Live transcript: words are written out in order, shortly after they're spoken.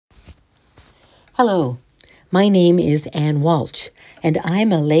Hello, my name is Anne Walsh, and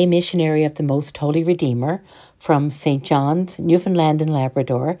I'm a lay missionary of the Most Holy Redeemer from St. John's, Newfoundland and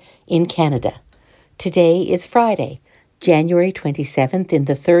Labrador in Canada. Today is Friday, January 27th in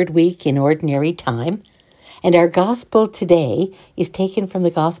the third week in Ordinary Time, and our Gospel today is taken from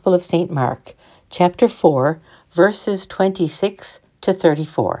the Gospel of St. Mark, chapter 4, verses 26 to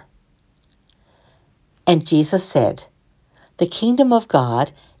 34. And Jesus said, "The kingdom of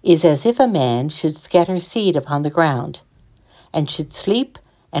God is as if a man should scatter seed upon the ground, and should sleep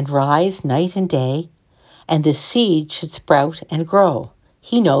and rise night and day, and the seed should sprout and grow,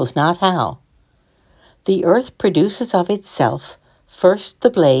 he knows not how. The earth produces of itself first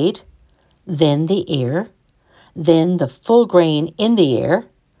the blade, then the ear, then the full grain in the ear.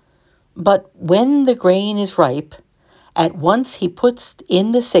 But when the grain is ripe, at once he puts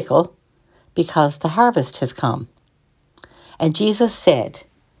in the sickle, because the harvest has come." And Jesus said,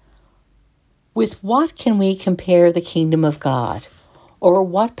 "With what can we compare the kingdom of God? Or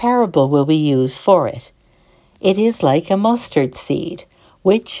what parable will we use for it? It is like a mustard seed,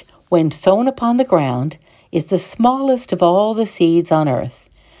 which, when sown upon the ground, is the smallest of all the seeds on earth.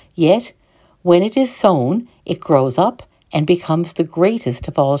 Yet, when it is sown, it grows up and becomes the greatest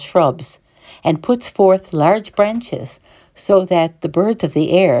of all shrubs, and puts forth large branches, so that the birds of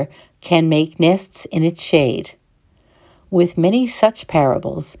the air can make nests in its shade." With many such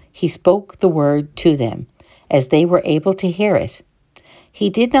parables, he spoke the word to them, as they were able to hear it. He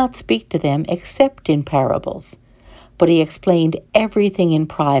did not speak to them except in parables, but he explained everything in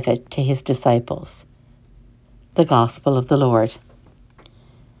private to his disciples. The Gospel of the Lord.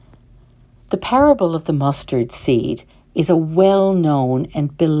 The parable of the mustard seed is a well-known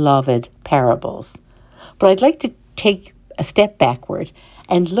and beloved parable. But I'd like to take a step backward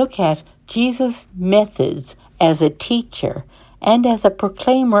and look at Jesus' methods as a teacher and as a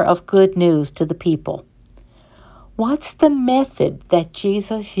proclaimer of good news to the people. What's the method that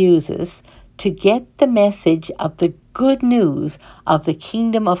Jesus uses to get the message of the good news of the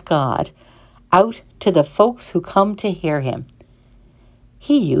kingdom of God out to the folks who come to hear him?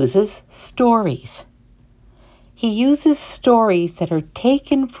 He uses stories. He uses stories that are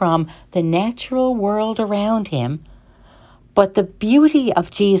taken from the natural world around him. But the beauty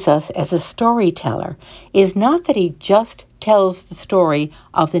of Jesus as a storyteller is not that he just tells the story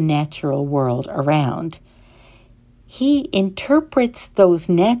of the natural world around. He interprets those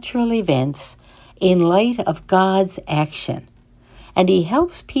natural events in light of God's action, and he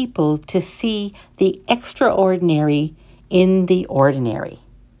helps people to see the extraordinary in the ordinary.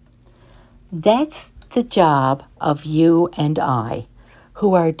 That's the job of you and I,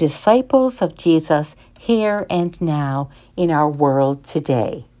 who are disciples of Jesus here and now in our world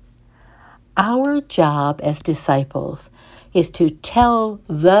today. Our job as disciples is to tell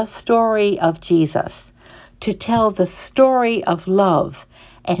the story of Jesus, to tell the story of love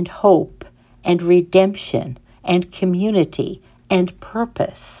and hope and redemption and community and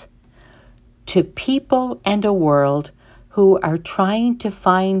purpose to people and a world who are trying to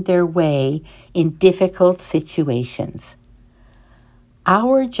find their way in difficult situations.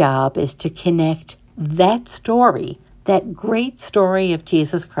 Our job is to connect that story, that great story of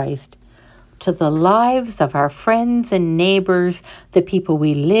Jesus Christ, to the lives of our friends and neighbors, the people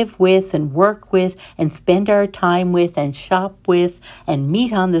we live with and work with and spend our time with and shop with and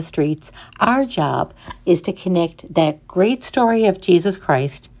meet on the streets. Our job is to connect that great story of Jesus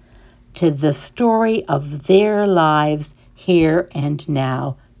Christ to the story of their lives here and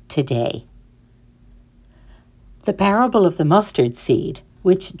now today. The parable of the mustard seed,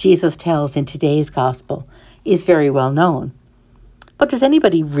 which Jesus tells in today's gospel, is very well known. But does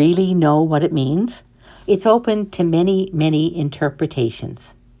anybody really know what it means? It's open to many, many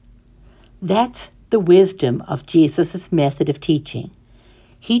interpretations. That's the wisdom of Jesus' method of teaching.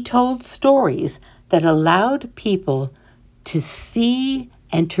 He told stories that allowed people to see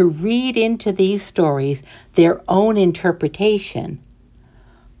and to read into these stories their own interpretation,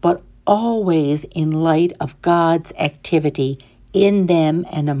 but always in light of God's activity in them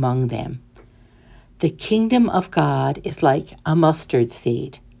and among them. The kingdom of God is like a mustard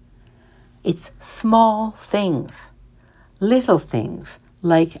seed. It's small things, little things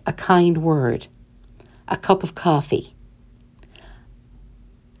like a kind word, a cup of coffee,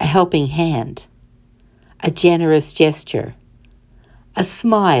 a helping hand, a generous gesture, a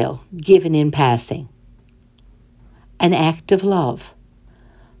smile given in passing, an act of love.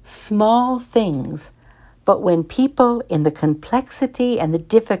 Small things, but when people in the complexity and the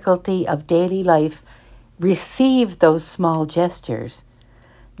difficulty of daily life receive those small gestures,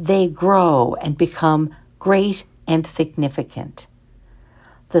 they grow and become great and significant.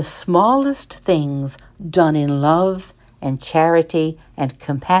 The smallest things done in love and charity and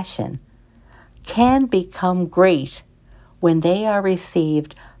compassion can become great when they are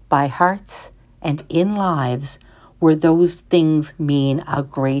received by hearts and in lives where those things mean a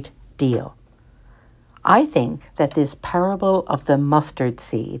great deal. I think that this parable of the mustard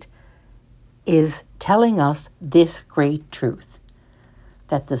seed is telling us this great truth,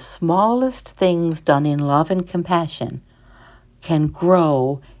 that the smallest things done in love and compassion can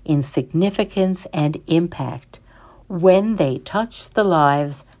grow in significance and impact when they touch the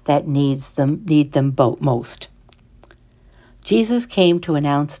lives that need them both most. Jesus came to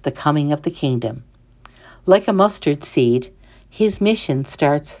announce the coming of the kingdom. Like a mustard seed, his mission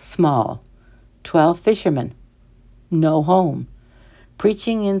starts small. 12 fishermen, no home,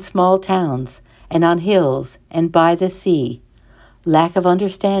 preaching in small towns and on hills and by the sea, lack of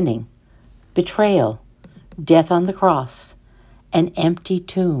understanding, betrayal, death on the cross, an empty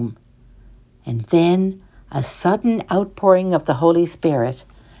tomb, and then a sudden outpouring of the Holy Spirit,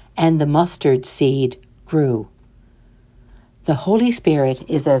 and the mustard seed grew. The Holy Spirit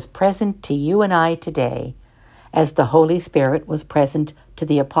is as present to you and I today as the Holy Spirit was present to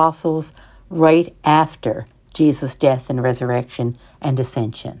the apostles right after Jesus' death and resurrection and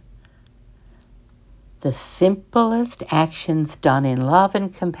ascension. The simplest actions done in love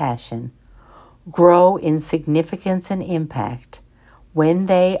and compassion grow in significance and impact when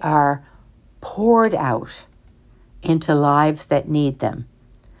they are poured out into lives that need them,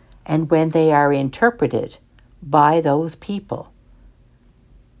 and when they are interpreted by those people.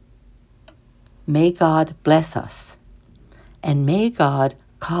 May God bless us, and may God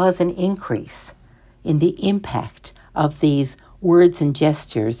cause an increase in the impact of these words and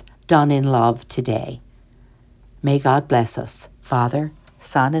gestures done in love today. May God bless us, Father,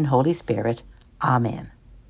 Son, and Holy Spirit. Amen.